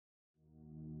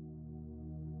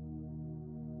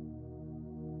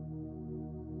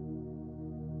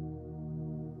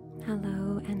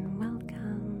Hello and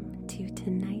welcome to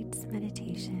tonight's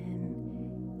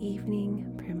meditation,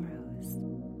 Evening Primrose.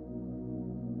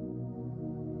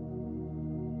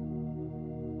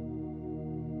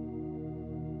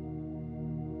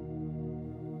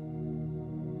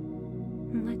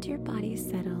 Let your body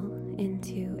settle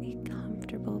into a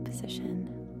comfortable position.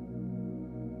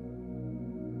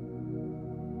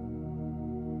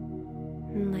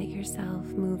 And let yourself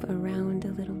move around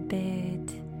a little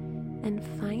bit and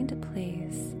find a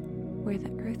place where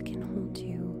the earth can hold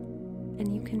you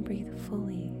and you can breathe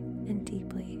fully and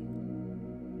deeply.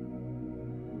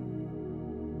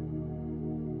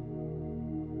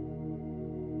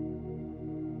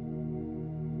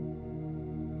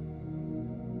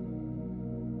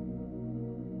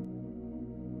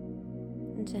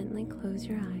 Gently close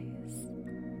your eyes,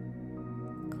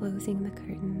 closing the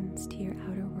curtains to your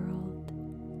outer world.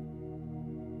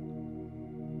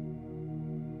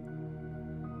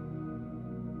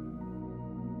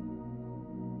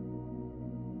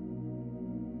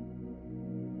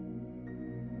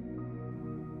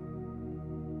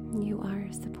 You are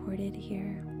supported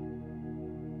here.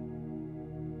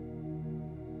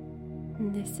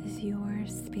 And this is your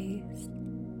space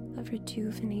of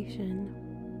rejuvenation,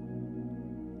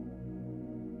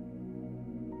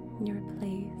 your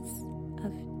place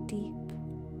of deep,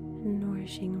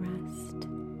 nourishing rest.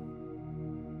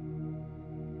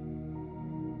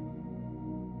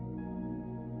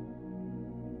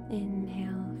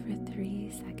 Inhale for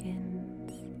 3 seconds.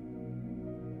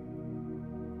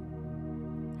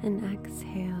 And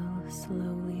exhale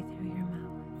slowly through your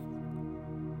mouth.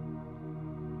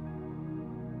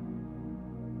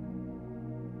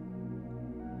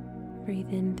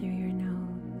 Breathe in through your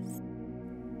nose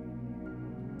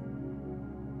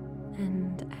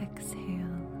and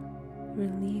exhale.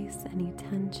 Release any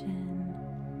tension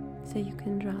so you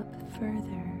can drop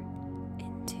further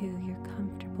into your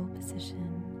comfortable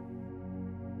position.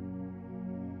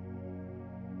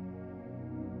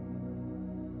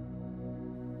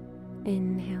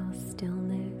 Inhale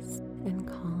stillness and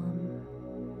calm.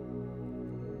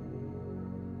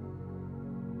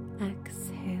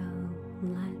 Exhale,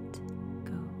 let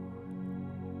go.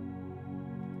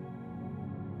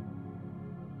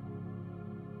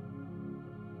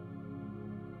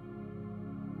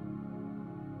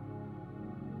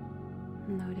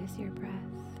 Notice your breath.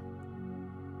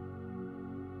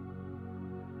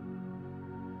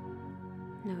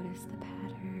 Notice the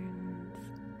patterns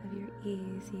of your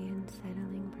easy and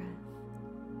settling breath.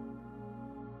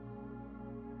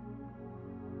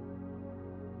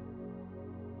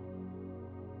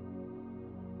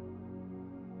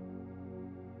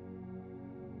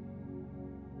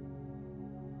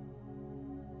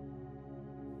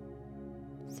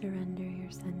 Surrender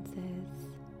your senses.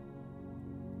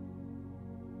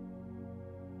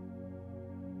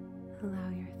 Allow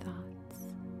your thoughts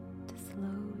to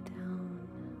slow down.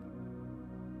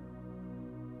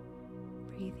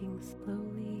 Breathing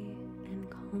slowly and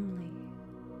calmly.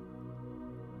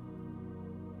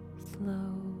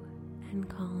 Slow and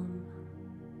calm.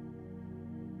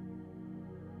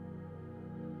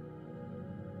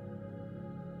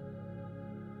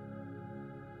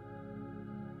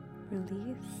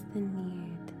 Release the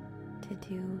need to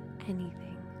do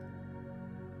anything.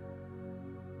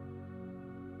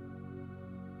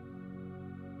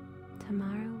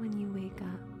 Tomorrow when you wake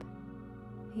up,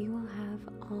 you will have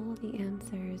all the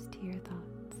answers to your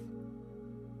thoughts,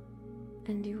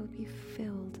 and you will be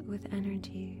filled with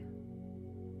energy.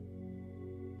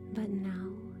 But now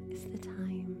is the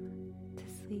time to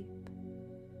sleep.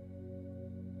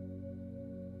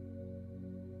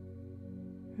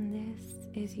 This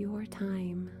is your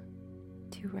time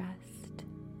to rest.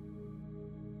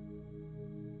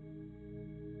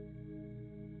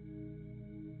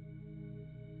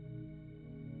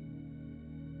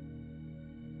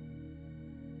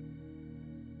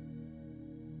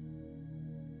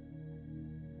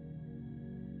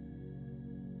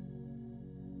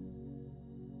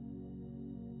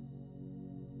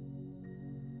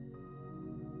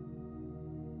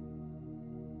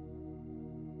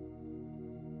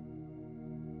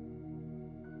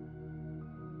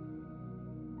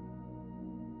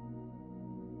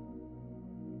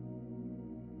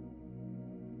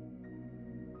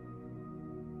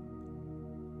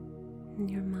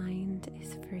 Your mind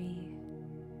is free,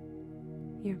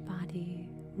 your body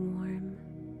warm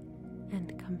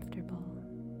and comfortable.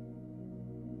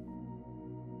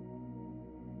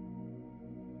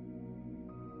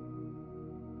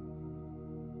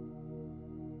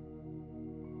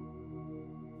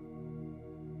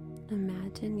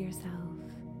 Imagine yourself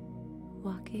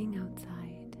walking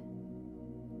outside,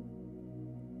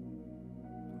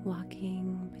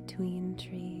 walking between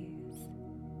trees,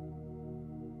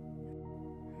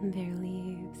 their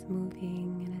leaves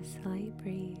moving in a slight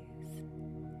breeze.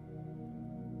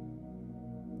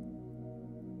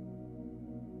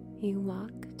 You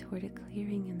walk toward a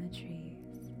clearing in the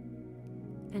trees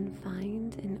and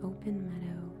find an open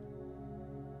meadow.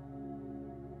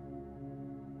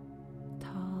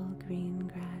 Tall green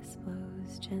grass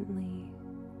blows gently.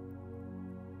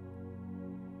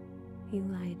 You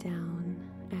lie down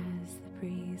as the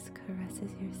breeze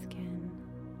caresses your skin,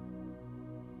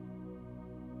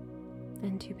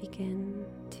 and you begin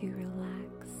to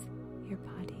relax your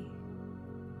body.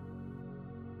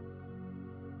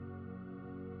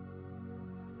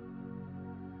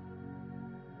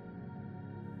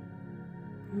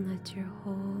 Let your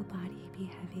whole body be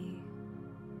heavy,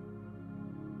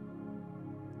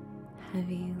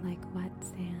 heavy like wet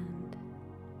sand.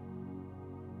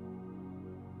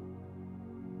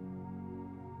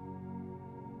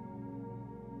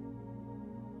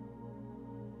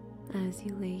 As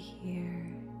you lay here,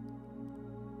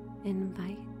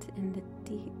 invite in the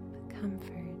deep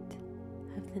comfort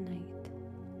of the night.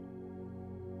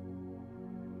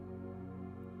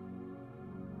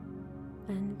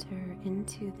 Enter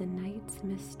into the night's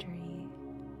mystery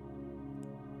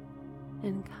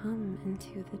and come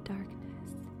into the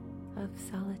darkness of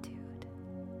solitude.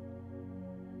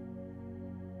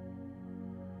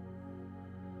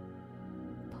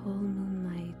 Pull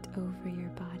moonlight over your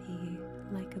body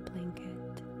like a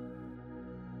blanket.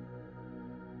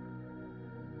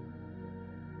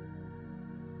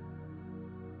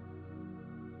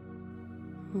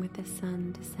 With the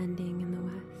sun descending in the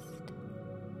west,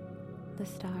 the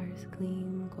stars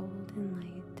gleam golden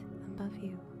light above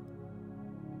you.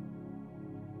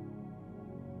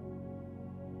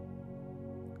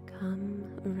 Come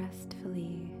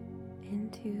restfully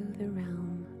into the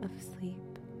realm of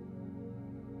sleep,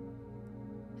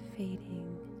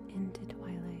 fading into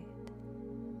twilight.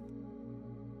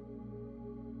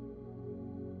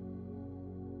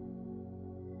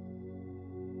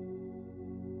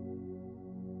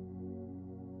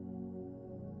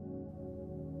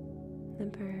 The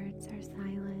birds are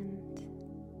silent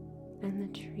and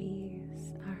the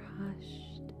trees are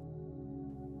hushed.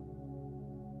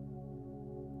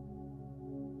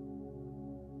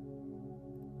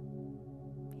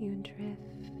 You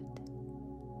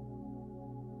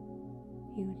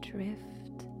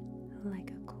drift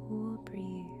like a cool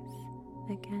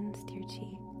breeze against your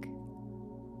cheek.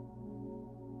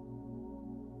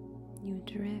 You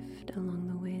drift along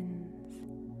the winds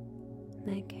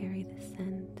that carry the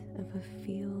scent of a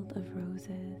field of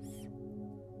roses.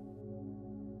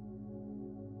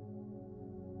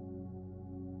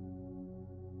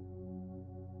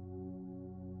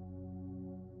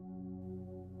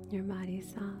 Your body's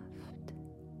soft,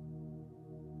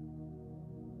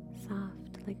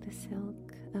 soft like the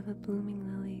silk of a blooming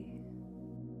lily.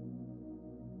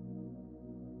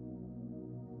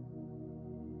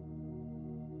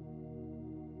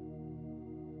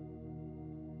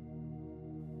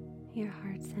 Your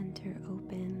heart center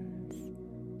opens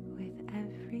with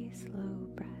every slow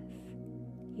breath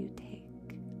you take.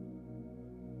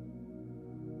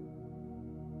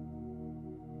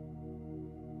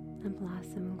 A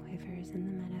blossom quivers in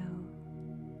the meadow,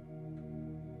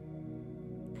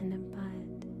 and a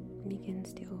bud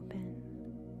begins to open.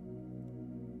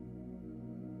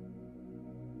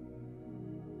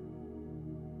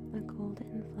 A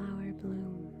golden flower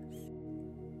blooms,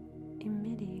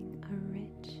 emitting a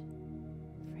rich,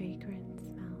 fragrant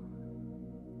smell.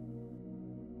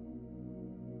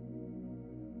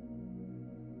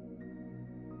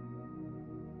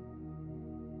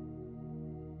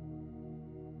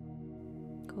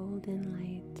 Golden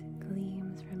light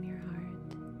gleams from your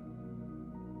heart.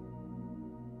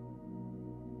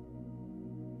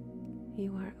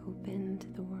 You are open to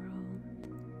the world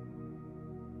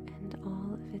and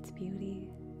all of its beauty.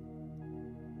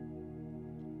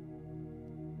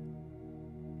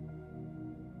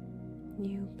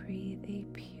 You breathe a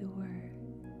pure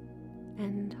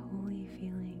and holy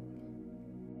feeling.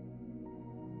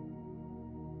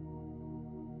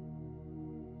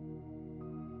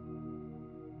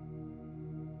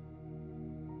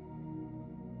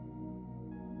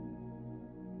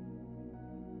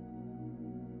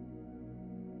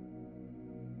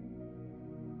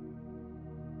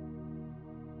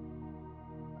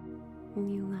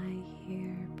 You lie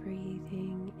here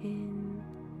breathing in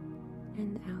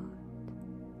and out,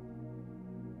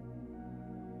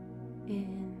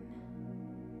 in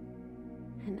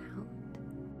and out.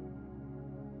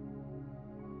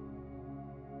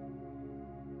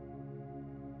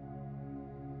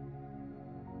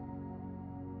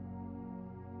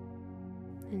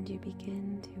 and you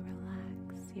begin to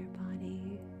relax your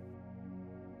body.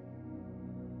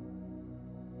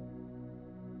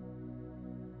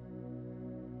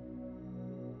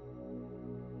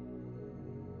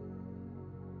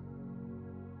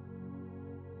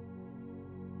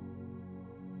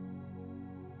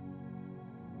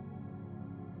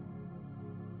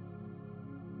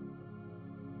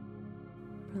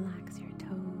 Relax your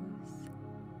toes,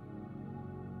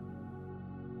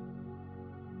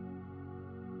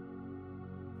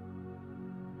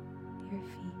 your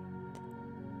feet,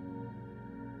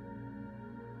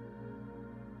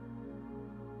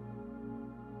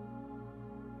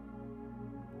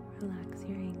 relax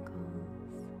your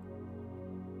ankles,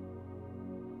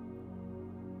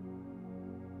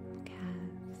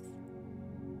 calves,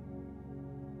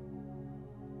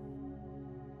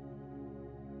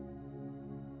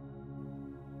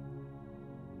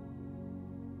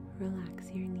 relax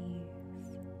your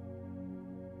knees,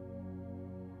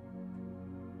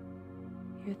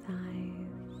 your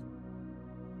thighs,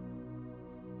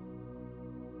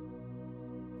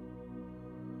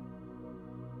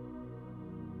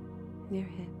 your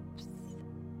hips,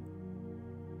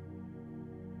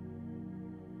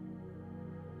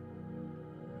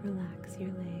 relax your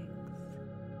legs,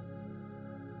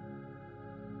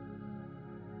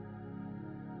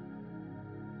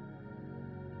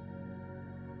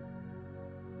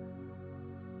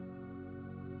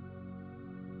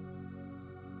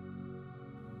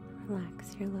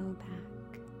 relax your low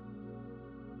back,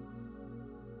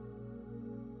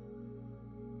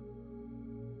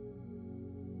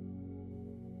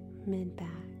 mid back,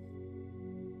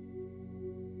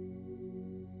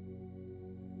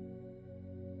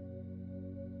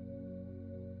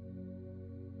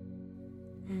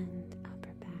 and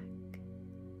upper back.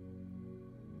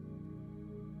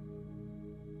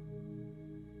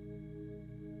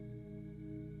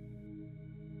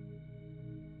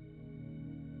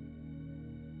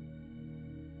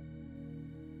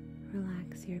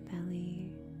 Relax your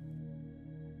belly,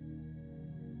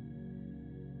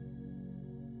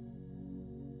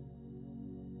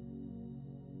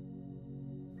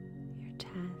 your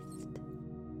chest,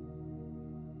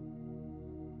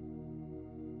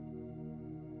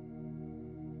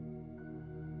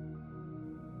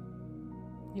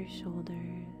 your shoulders,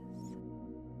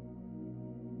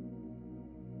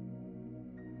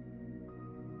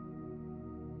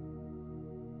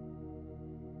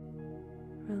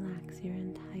 relax your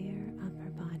entire upper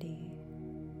body.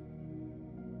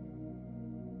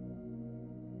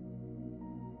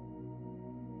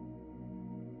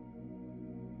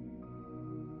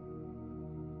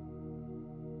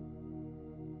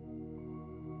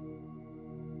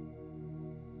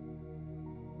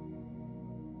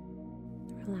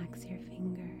 Relax your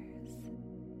fingers,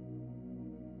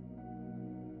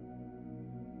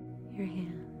 your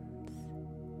hands,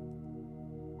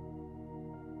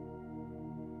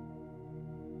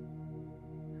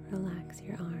 relax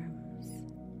your arms.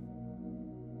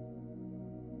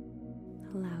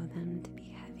 Allow them to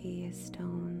be heavy as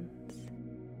stones.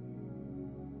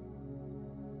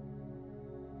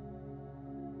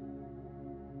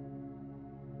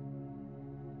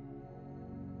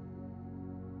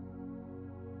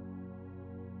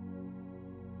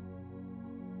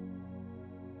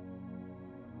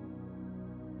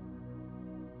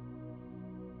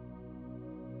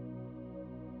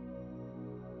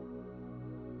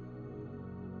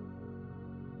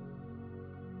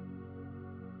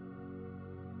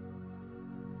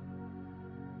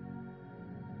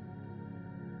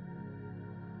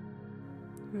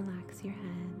 Relax your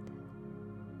head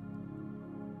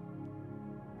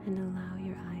and allow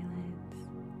your eyelids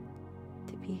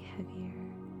to be heavier.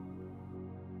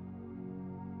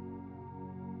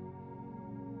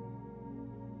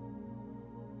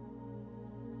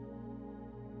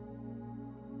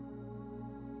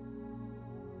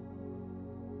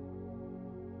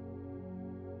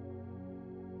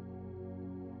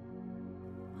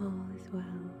 All is well.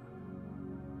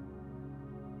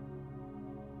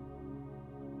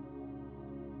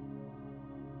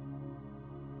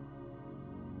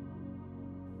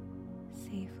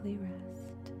 Safely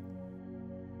rest.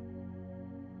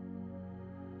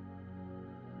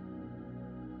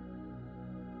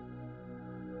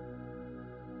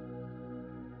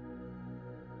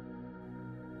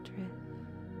 Drift.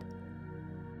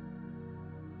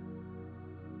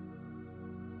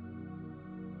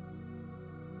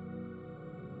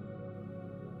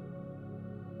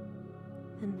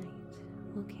 The night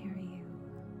will carry you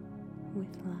with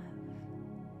love.